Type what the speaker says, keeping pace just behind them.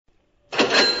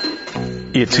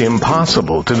It's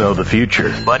impossible to know the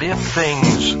future. But if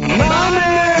things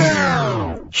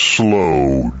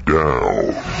slow down,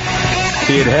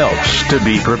 it helps to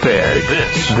be prepared.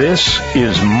 This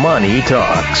is Money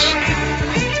Talks.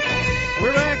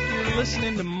 We're back. You're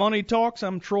listening to Money Talks.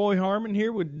 I'm Troy Harmon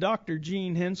here with Dr.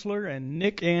 Gene Hensler and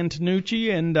Nick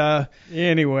Antonucci. And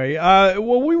anyway,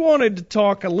 we wanted to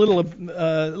talk a little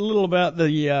about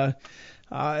the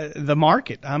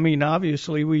market. I mean,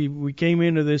 obviously, we came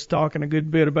into this talking a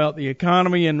good bit about the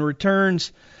economy and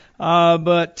returns,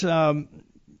 but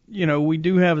we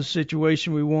do have a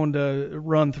situation we wanted to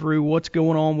run through. What's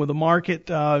going on with the market?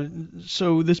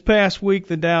 So this past week,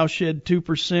 the Dow shed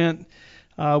 2%.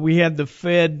 We had the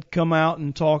Fed come out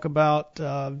and talk about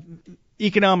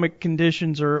economic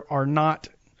conditions are not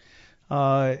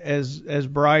as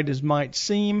bright as might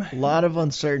seem. A lot of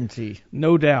uncertainty,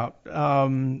 no doubt.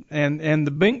 And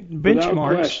the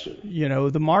benchmarks,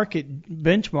 the market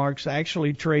benchmarks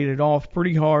actually traded off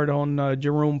pretty hard on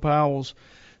Jerome Powell's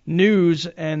news.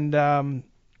 And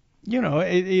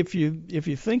if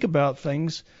you think about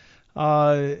things,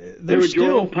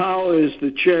 Jerome Powell is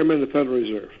the chairman of the Federal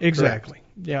Reserve. Exactly. Correct.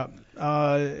 Yeah.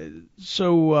 The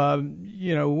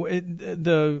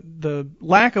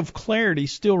lack of clarity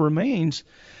still remains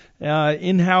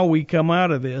in how we come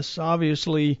out of this.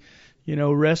 Obviously,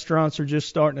 restaurants are just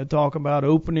starting to talk about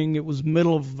opening. It was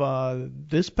middle of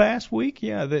this past week,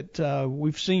 that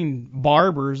we've seen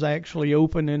barbers actually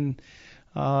open, and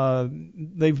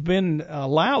they've been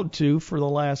allowed to for the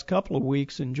last couple of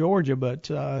weeks in Georgia, but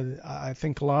I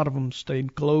think a lot of them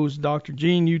stayed closed. Dr.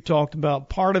 Gene, you talked about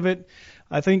part of it.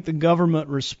 I think the government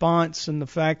response and the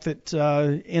fact that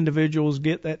individuals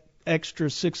get that extra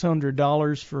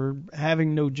 $600 for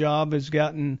having no job has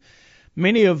gotten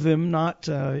many of them not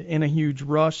in a huge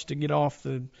rush to get off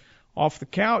the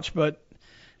couch. But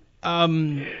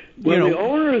the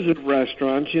owners of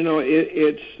restaurants,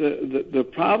 it's the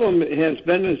problem has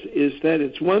been is that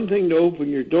it's one thing to open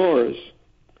your doors,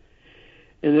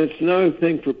 and it's another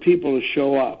thing for people to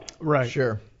show up. Right.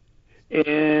 Sure.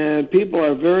 And people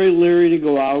are very leery to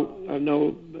go out. I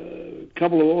know a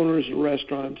couple of owners of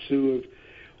restaurants who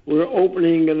were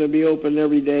going to be open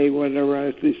every day, whenever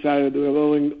I decided they were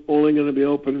only going to be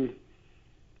open,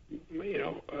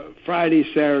 Friday,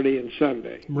 Saturday, and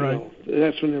Sunday. Right.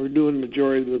 That's when they were doing the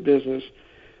majority of their business.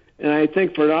 And I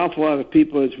think for an awful lot of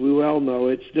people, as we well know,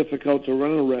 it's difficult to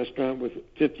run a restaurant with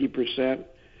 50%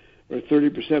 or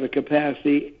 30% of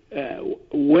capacity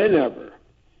whenever.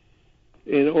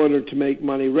 In order to make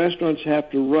money, restaurants have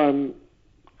to run,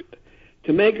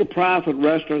 to make a profit,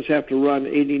 restaurants have to run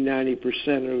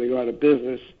 80-90% or they go out of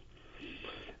business.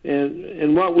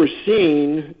 And what we're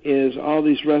seeing is all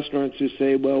these restaurants who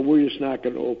say, well, we're just not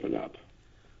going to open up.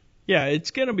 Yeah, it's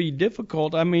going to be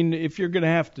difficult. I mean, if you're going to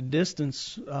have to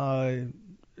distance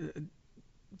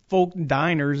folk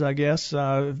diners, I guess,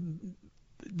 how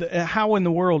in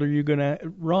the world are you going to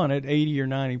run at 80 or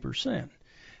 90%?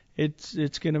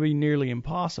 It's going to be nearly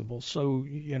impossible. So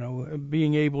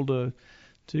being able to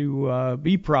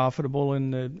be profitable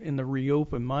in the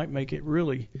reopen might make it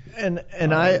really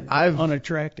I've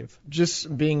unattractive.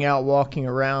 Just being out walking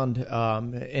around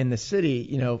in the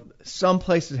city, some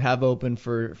places have opened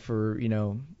for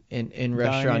in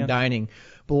restaurant dining,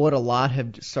 but what a lot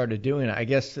have started doing, I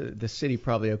guess the city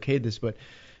probably okayed this, but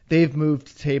they've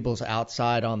moved tables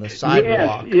outside on the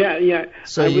sidewalk. Yes, yeah.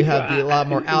 So you have a lot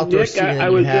more outdoor seating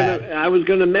than you had. I was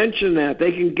going to mention that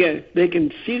they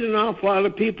can seat an awful lot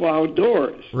of people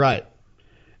outdoors. Right.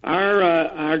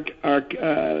 Our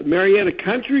Marietta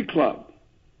Country Club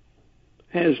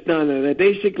has done it. They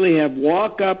basically have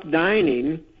walk-up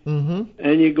dining,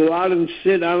 and you go out and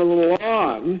sit on a little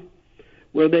lawn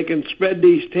where they can spread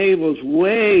these tables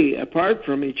way apart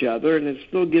from each other, and it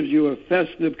still gives you a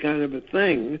festive kind of a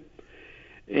thing.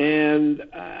 And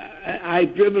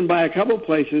I've driven by a couple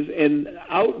places, and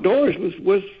outdoors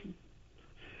was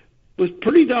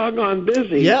pretty doggone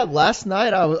busy. Yeah, last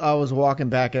night I was walking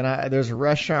back, and there's a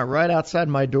restaurant right outside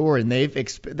my door, and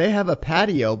they have a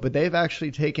patio, but they've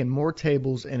actually taken more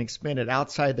tables and expanded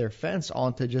outside their fence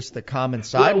onto just the common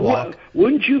sidewalk.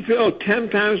 Wouldn't you feel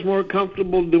 10 times more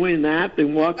comfortable doing that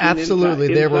than walking Absolutely.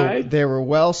 inside? They were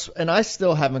well, and I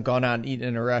still haven't gone out and eaten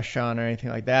in a restaurant or anything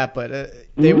like that, but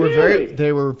They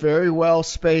were very well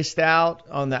spaced out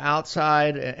on the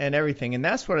outside and everything, and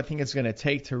that's what I think it's going to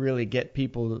take to really get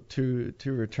people to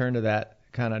return to that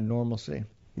kind of normalcy.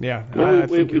 Yeah,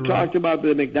 we talked about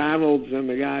the McDonald's and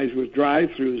the guys with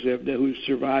drive-thrus who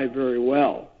survived very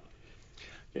well.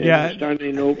 And they're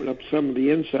starting to open up some of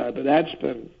the inside, but that's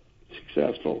been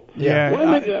successful. Yeah.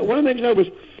 One of the things I was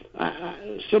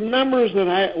some numbers that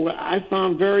I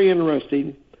found very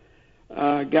interesting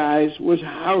guys, was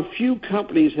how few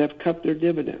companies have cut their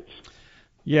dividends.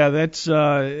 Yeah, that's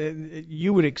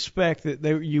you would expect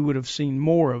that you would have seen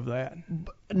more of that.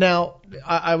 Now,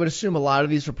 I would assume a lot of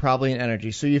these are probably in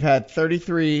energy. So you've had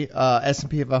 33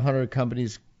 S&P 500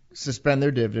 companies suspend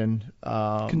their dividend.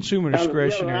 Consumer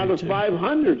discretionary. Out of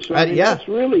 500. So that's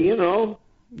really,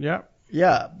 Yeah.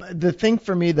 Yeah. The thing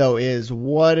for me, though, is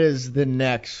what does the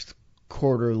next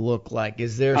quarter look like?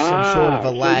 Is there some sort of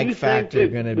a lag factor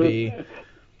going to be?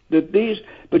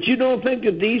 But you don't think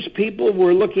that these people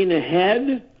were looking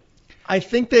ahead? I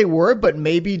think they were, but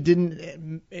maybe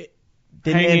didn't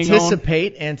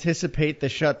anticipate the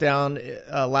shutdown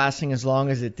lasting as long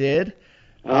as it did.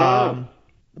 But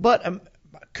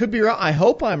could be wrong. I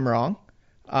hope I'm wrong.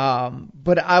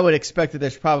 But I would expect that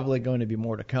there's probably going to be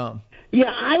more to come. Yeah,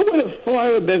 I would have thought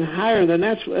it would have been higher than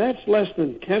that. That's less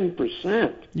than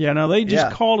 10%. Yeah, now they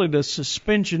just called it a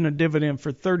suspension of dividend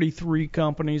for 33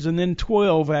 companies, and then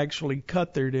 12 actually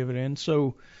cut their dividend.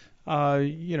 So,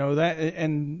 that,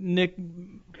 and Nick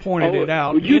pointed it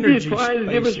out. Would you define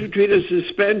the difference between a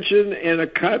suspension and a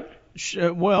cut?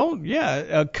 Well,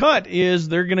 yeah, a cut is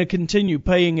they're going to continue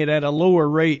paying it at a lower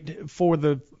rate for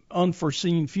the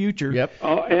unforeseen future. Yep.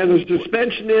 And the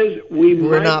suspension is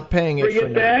we're not paying it for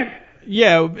back.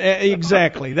 Yeah,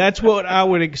 exactly. That's what I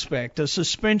would expect. A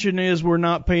suspension is we're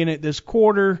not paying it this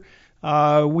quarter.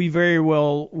 We very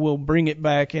well will bring it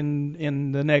back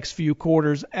in the next few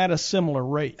quarters at a similar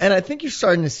rate. And I think you're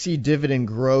starting to see dividend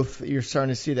growth. You're starting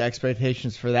to see the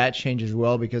expectations for that change as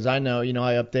well, because I know, I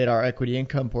update our equity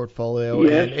income portfolio.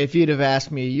 Yes. And if you'd have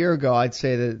asked me a year ago, I'd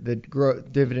say that the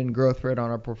dividend growth rate on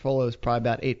our portfolio is probably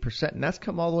about 8%, and that's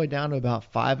come all the way down to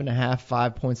about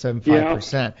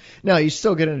 5.75% Yeah. Now, you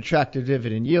still get an attractive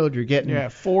dividend yield. You're getting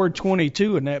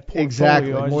 4.22 in that portfolio.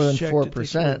 Exactly, more than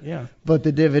 4%. Yeah. But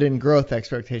the dividend growth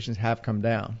expectations have come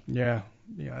down. Yeah,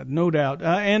 no doubt.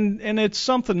 And it's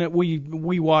something that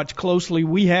we watch closely.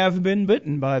 We have been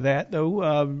bitten by that,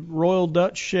 though. Royal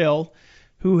Dutch Shell,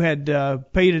 who had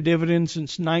paid a dividend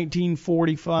since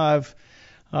 1945,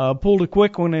 pulled a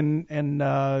quick one and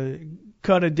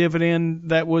cut a dividend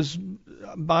that was,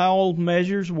 by all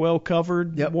measures, well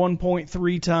covered,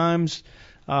 1.3 times.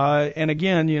 And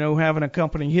again, having a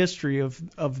company history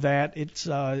of that,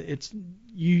 it's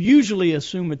you usually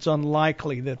assume it's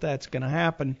unlikely that that's going to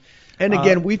happen. And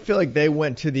again, we feel like they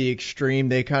went to the extreme.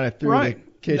 They kind of threw the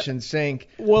kitchen sink.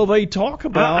 Well, they talk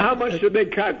about how much did they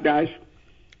cut, guys?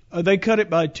 They cut it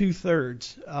by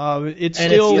 2/3. It's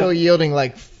still yielding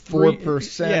like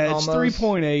 4%. Yeah, it's almost.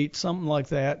 3.8, something like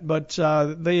that. But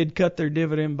they had cut their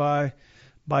dividend by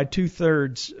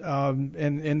 2/3,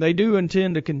 and they do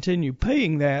intend to continue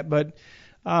paying that. But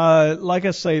like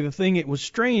I say, the thing that was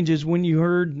strange is when you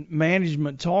heard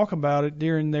management talk about it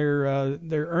during their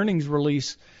earnings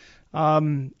release,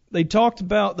 they talked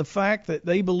about the fact that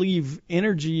they believe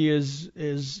energy is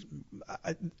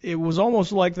it was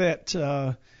almost like that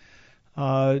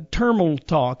terminal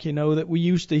talk, that we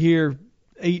used to hear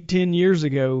 8-10 years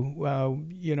ago,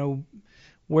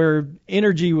 where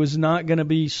energy was not going to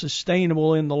be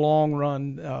sustainable in the long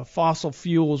run. Fossil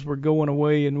fuels were going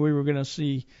away, and we were going to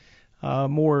see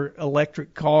more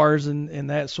electric cars and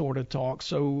that sort of talk.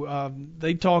 So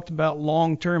they talked about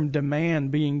long-term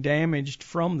demand being damaged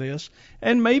from this.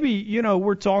 And maybe,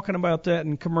 we're talking about that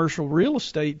in commercial real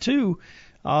estate too.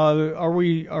 Are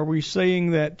we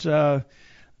saying that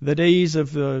the days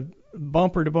of the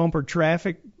bumper-to-bumper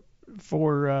traffic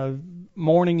for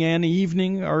morning and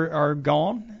evening are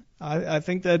gone? I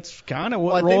think that's kind of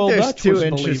what Royal Dutch was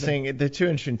believing. The two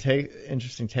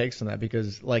interesting takes on that,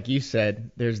 because, like you said,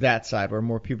 there's that side where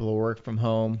more people will work from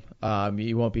home.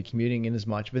 You won't be commuting in as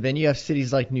much. But then you have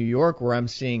cities like New York, where I'm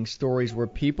seeing stories where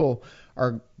people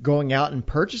are going out and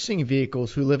purchasing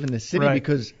vehicles who live in the city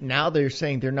because now they're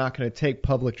saying they're not going to take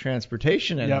public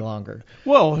transportation any longer.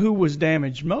 Well, who was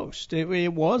damaged most?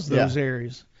 It was those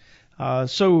areas.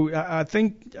 So I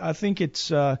think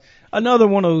it's another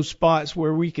one of those spots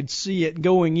where we could see it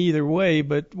going either way,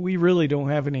 but we really don't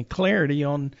have any clarity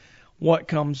on what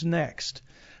comes next.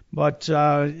 But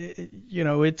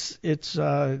it's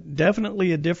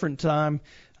definitely a different time.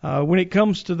 When it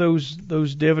comes to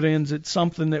those dividends, it's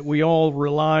something that we all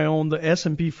rely on. The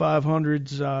S&P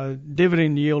 500's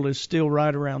dividend yield is still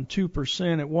right around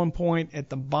 2%. At one point at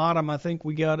the bottom, I think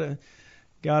we got a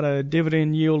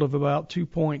dividend yield of about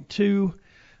 2.2,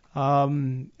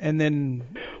 and then.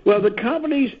 Well, the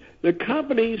companies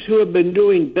who have been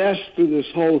doing best through this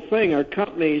whole thing are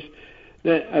companies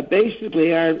that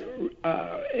basically are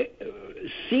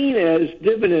seen as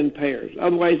dividend payers,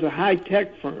 otherwise the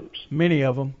high-tech firms. Many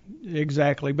of them,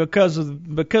 exactly, because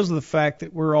of the fact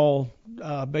that we're all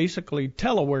basically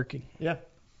teleworking. Yeah.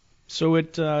 So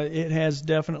it has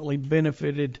definitely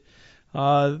benefited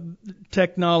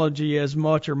technology as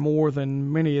much or more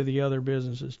than many of the other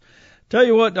businesses. Tell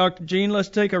you what, Dr. Gene, let's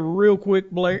take a real quick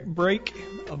break,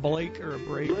 or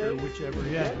whichever,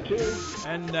 yeah.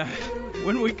 And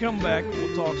when we come back,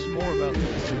 we'll talk some more about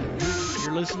this.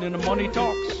 You're listening to Money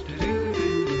Talks.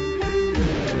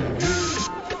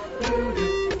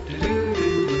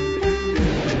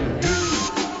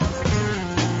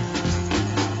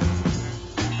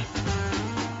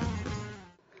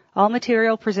 All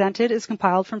material presented is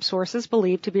compiled from sources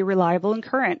believed to be reliable and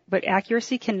current, but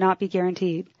accuracy cannot be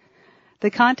guaranteed. The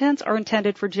contents are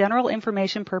intended for general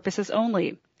information purposes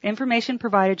only. Information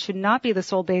provided should not be the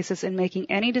sole basis in making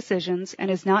any decisions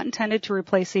and is not intended to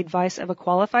replace the advice of a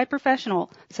qualified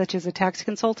professional, such as a tax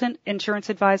consultant, insurance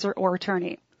advisor, or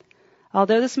attorney.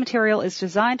 Although this material is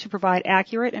designed to provide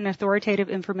accurate and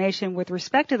authoritative information with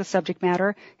respect to the subject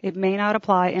matter, it may not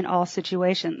apply in all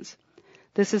situations.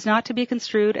 This is not to be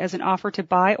construed as an offer to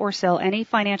buy or sell any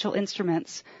financial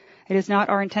instruments. It is not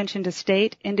our intention to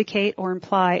state, indicate, or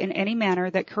imply in any manner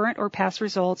that current or past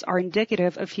results are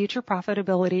indicative of future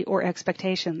profitability or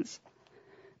expectations.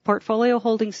 Portfolio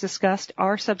holdings discussed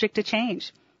are subject to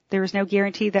change. There is no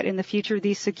guarantee that in the future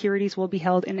these securities will be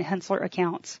held in Henssler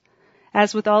accounts.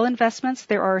 As with all investments,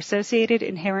 there are associated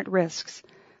inherent risks.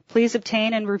 Please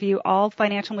obtain and review all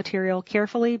financial material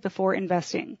carefully before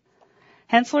investing.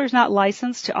 Henssler is not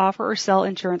licensed to offer or sell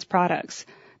insurance products.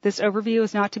 This overview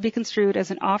is not to be construed as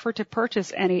an offer to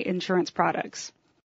purchase any insurance products.